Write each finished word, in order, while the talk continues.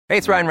Hey,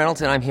 it's Ryan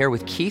Reynolds, and I'm here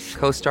with Keith,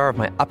 co-star of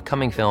my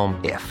upcoming film,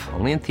 If,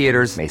 only in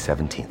theaters May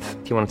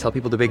 17th. Do you want to tell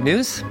people the big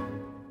news?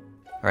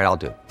 All right, I'll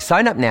do it.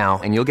 Sign up now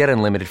and you'll get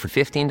unlimited for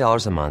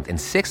 $15 a month and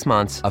 6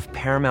 months of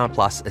Paramount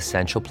Plus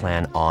Essential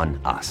Plan on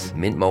us.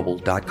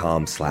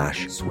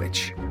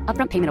 MintMobile.com/switch.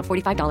 Upfront payment of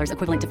 $45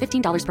 equivalent to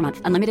 $15 per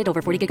month. Unlimited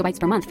over 40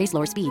 gigabytes per month. Face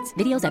lower speeds.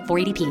 Videos at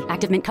 480p.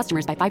 Active Mint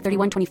customers by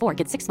 531.24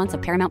 get 6 months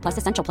of Paramount Plus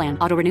Essential Plan.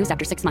 Auto renews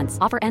after 6 months.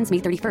 Offer ends May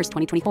 31st,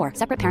 2024.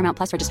 Separate Paramount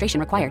Plus registration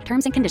required.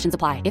 Terms and conditions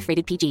apply if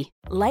rated PG.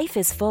 Life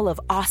is full of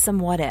awesome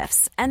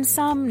what-ifs and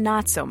some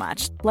not so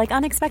much, like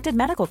unexpected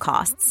medical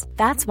costs.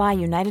 That's why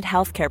United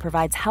Healthcare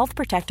provides Health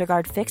Protector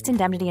Guard fixed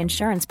indemnity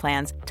insurance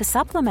plans to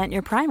supplement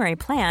your primary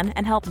plan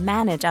and help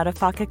manage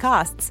out-of-pocket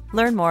costs.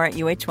 Learn more at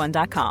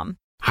UH1.com.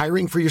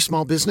 Hiring for your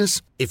small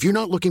business? If you're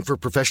not looking for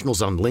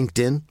professionals on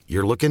LinkedIn,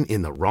 you're looking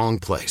in the wrong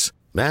place.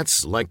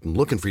 That's like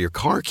looking for your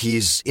car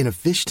keys in a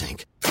fish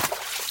tank.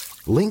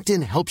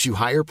 LinkedIn helps you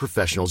hire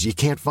professionals you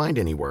can't find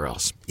anywhere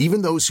else,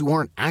 even those who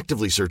aren't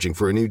actively searching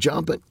for a new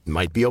job but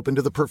might be open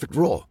to the perfect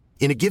role.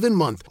 In a given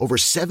month, over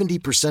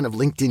 70% of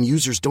LinkedIn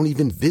users don't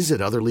even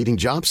visit other leading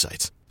job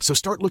sites. So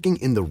start looking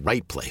in the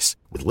right place.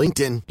 With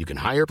LinkedIn, you can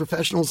hire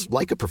professionals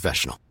like a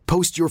professional.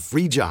 Post your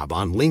free job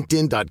on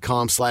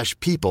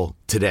linkedin.com/people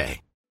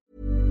today.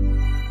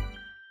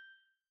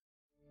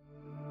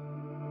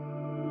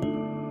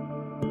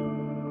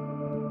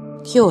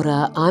 Kia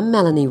ora, I'm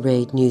Melanie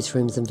Reid,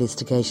 Newsroom's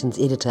Investigations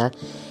Editor,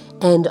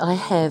 and I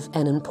have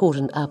an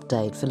important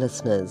update for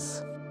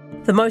listeners.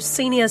 The most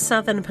senior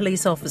Southern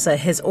police officer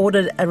has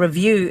ordered a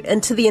review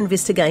into the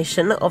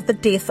investigation of the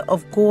death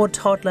of Gore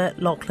toddler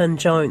Lachlan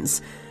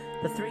Jones.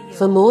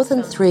 For more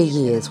than 3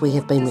 years, we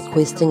have been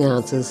requesting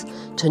answers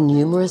to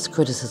numerous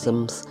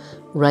criticisms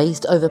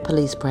raised over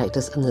police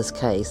practice in this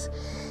case.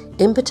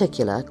 In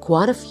particular,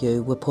 quite a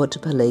few were put to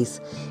police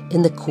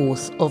in the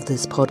course of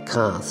this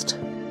podcast.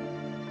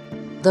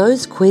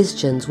 Those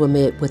questions were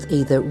met with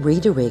either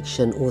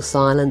redirection or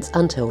silence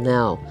until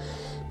now.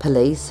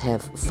 Police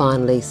have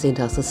finally sent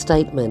us a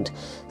statement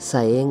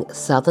saying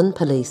Southern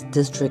Police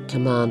District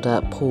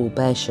Commander Paul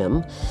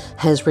Basham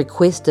has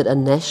requested a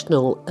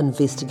national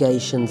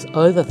investigations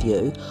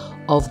overview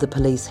of the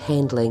police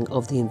handling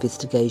of the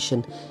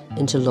investigation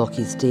into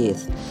Lockie's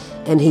death,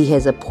 and he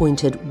has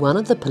appointed one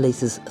of the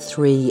police's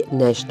 3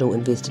 national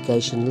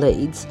investigation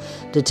leads,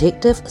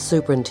 Detective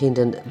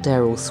Superintendent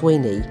Daryl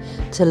Sweeney,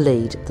 to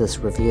lead this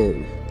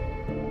review.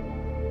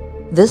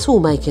 This will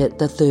make it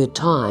the 3rd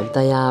time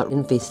they are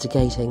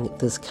investigating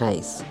this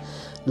case.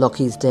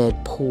 Lockie's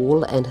dad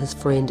Paul and his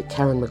friend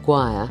Karen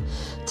Maguire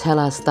tell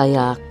us they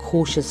are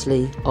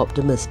cautiously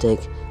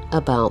optimistic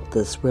about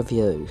this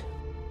review.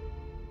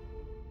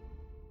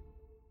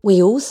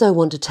 We also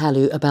want to tell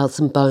you about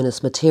some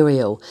bonus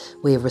material.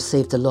 We have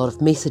received a lot of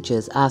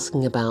messages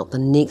asking about the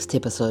next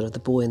episode of The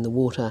Boy in the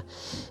Water.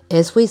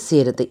 As we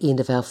said at the end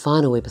of our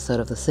final episode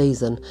of the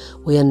season,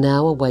 we are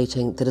now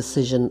awaiting the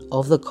decision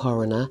of the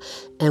coroner,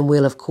 and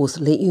we'll of course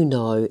let you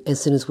know as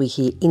soon as we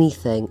hear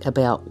anything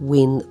about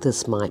when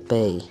this might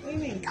be.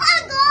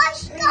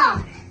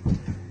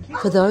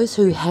 For those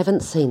who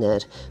haven't seen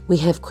it, we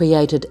have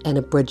created an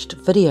abridged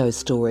video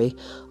story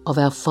of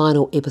our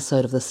final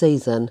episode of the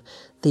season,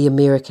 The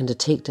American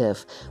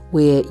Detective,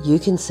 where you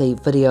can see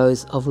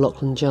videos of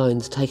Lachlan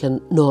Jones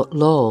taken not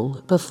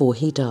long before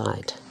he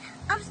died.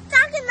 I'm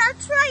stuck in the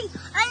tree.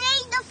 I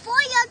need the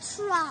fire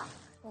truck.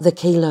 The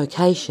key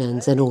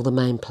locations and all the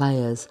main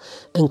players,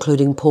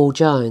 including Paul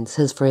Jones,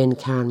 his friend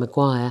Karen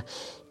Maguire,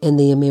 and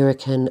the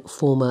American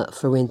former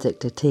forensic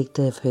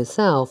detective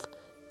herself,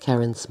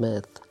 Karen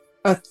Smith.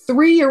 A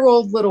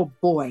 3-year-old little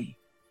boy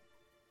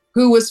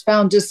who was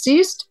found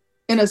deceased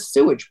in a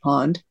sewage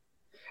pond,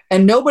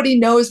 and nobody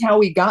knows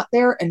how he got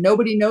there and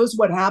nobody knows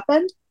what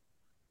happened.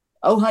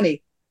 Oh,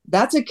 honey,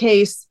 that's a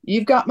case.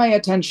 You've got my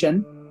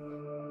attention.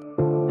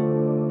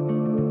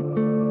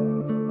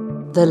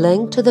 The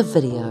link to the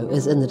video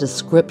is in the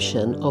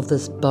description of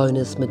this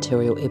bonus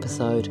material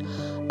episode,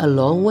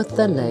 along with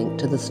the link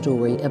to the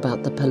story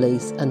about the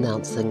police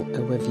announcing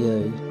a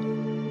review.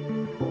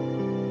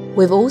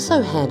 We've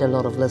also had a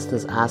lot of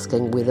listeners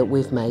asking whether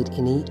we've made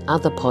any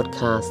other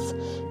podcasts,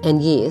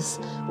 and yes,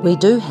 we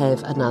do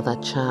have another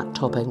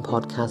chart-topping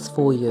podcast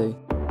for you.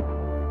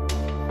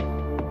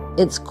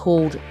 It's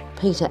called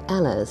Peter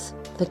Ellis,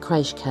 The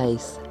Crash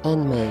Case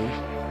and Me.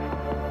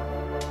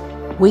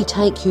 We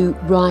take you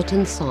right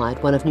inside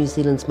one of New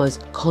Zealand's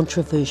most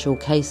controversial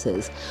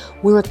cases,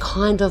 where a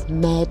kind of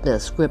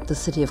madness gripped the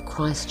city of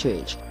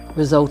Christchurch,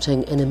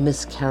 resulting in a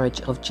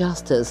miscarriage of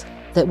justice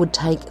that would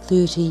take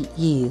 30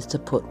 years to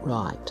put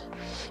right.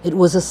 It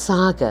was a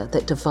saga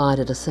that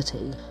divided a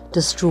city,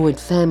 destroyed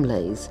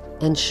families,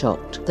 and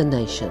shocked the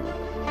nation.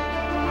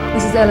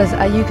 Mrs. Ellis,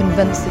 are you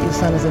convinced that your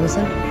son is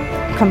innocent?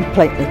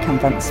 Completely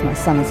convinced my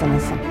son is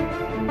innocent.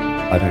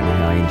 I don't know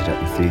how I ended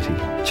up with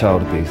 30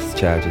 child abuse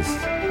charges.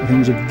 I think he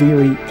was a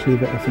very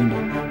clever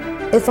offender.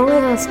 If I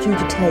asked you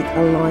to take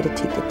a lie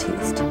detector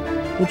test,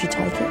 would you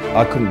take it?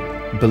 I couldn't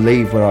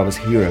believe what I was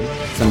hearing.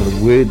 Some of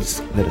the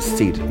words that are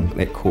said in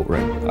that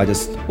courtroom, I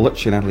just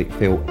literally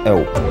feel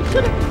ill.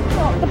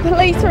 The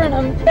police are an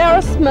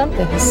embarrassment.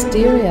 The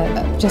hysteria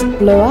just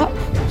blew up.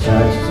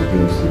 Charges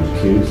against the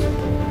accused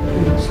have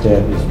been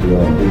established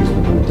beyond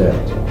reasonable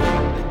doubt.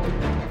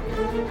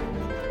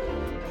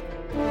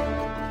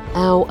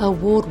 Our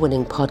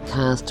award-winning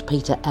podcast,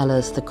 Peter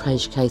Ellis, The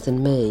Crash Case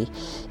and Me,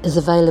 is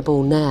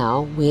available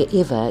now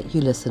wherever you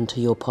listen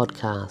to your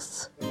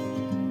podcasts.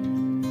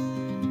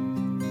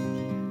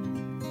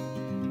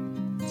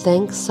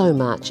 Thanks so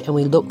much, and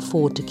we look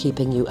forward to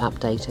keeping you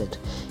updated.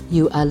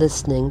 You are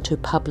listening to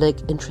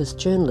public interest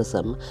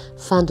journalism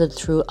funded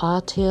through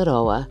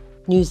Aotearoa,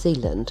 New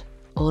Zealand,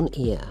 On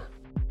Air.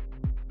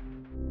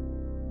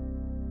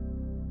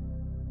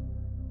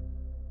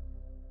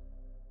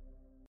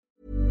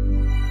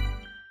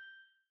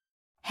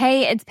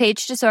 Hey, it's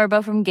Paige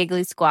DeSorbo from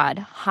Giggly Squad.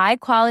 High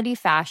quality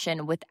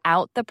fashion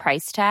without the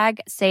price tag.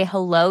 Say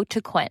hello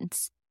to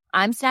Quince.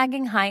 I'm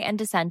snagging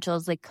high-end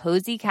essentials like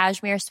cozy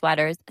cashmere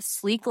sweaters,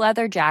 sleek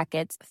leather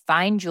jackets,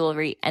 fine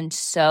jewelry, and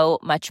so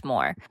much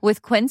more.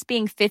 With Quince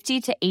being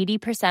 50 to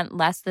 80%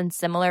 less than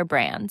similar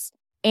brands.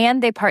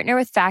 And they partner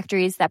with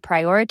factories that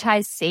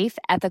prioritize safe,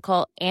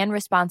 ethical, and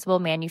responsible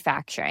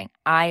manufacturing.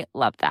 I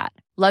love that.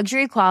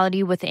 Luxury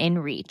quality within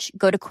reach.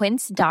 Go to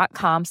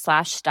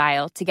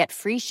quince.com/style to get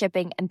free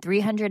shipping and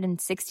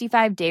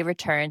 365-day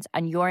returns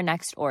on your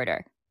next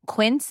order.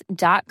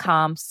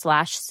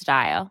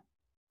 Quince.com/style.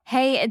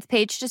 Hey, it's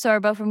Paige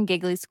DeSorbo from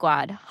Giggly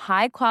Squad.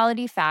 High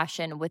quality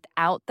fashion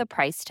without the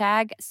price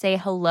tag. Say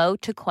hello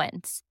to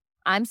Quince.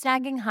 I'm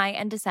snagging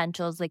high-end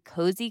essentials like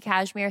cozy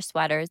cashmere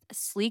sweaters,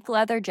 sleek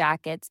leather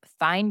jackets,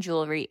 fine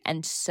jewelry,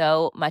 and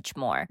so much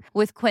more.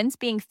 With Quince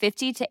being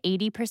 50 to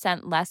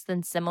 80% less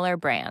than similar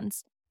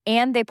brands.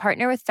 And they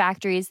partner with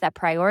factories that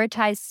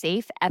prioritize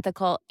safe,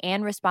 ethical,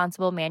 and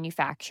responsible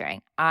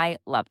manufacturing. I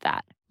love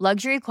that.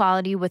 Luxury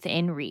quality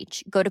within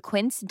reach. Go to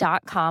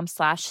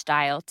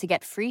quince.com/style to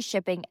get free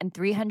shipping and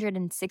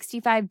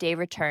 365-day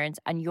returns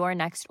on your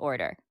next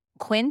order.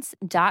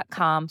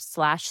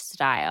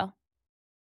 Quince.com/style.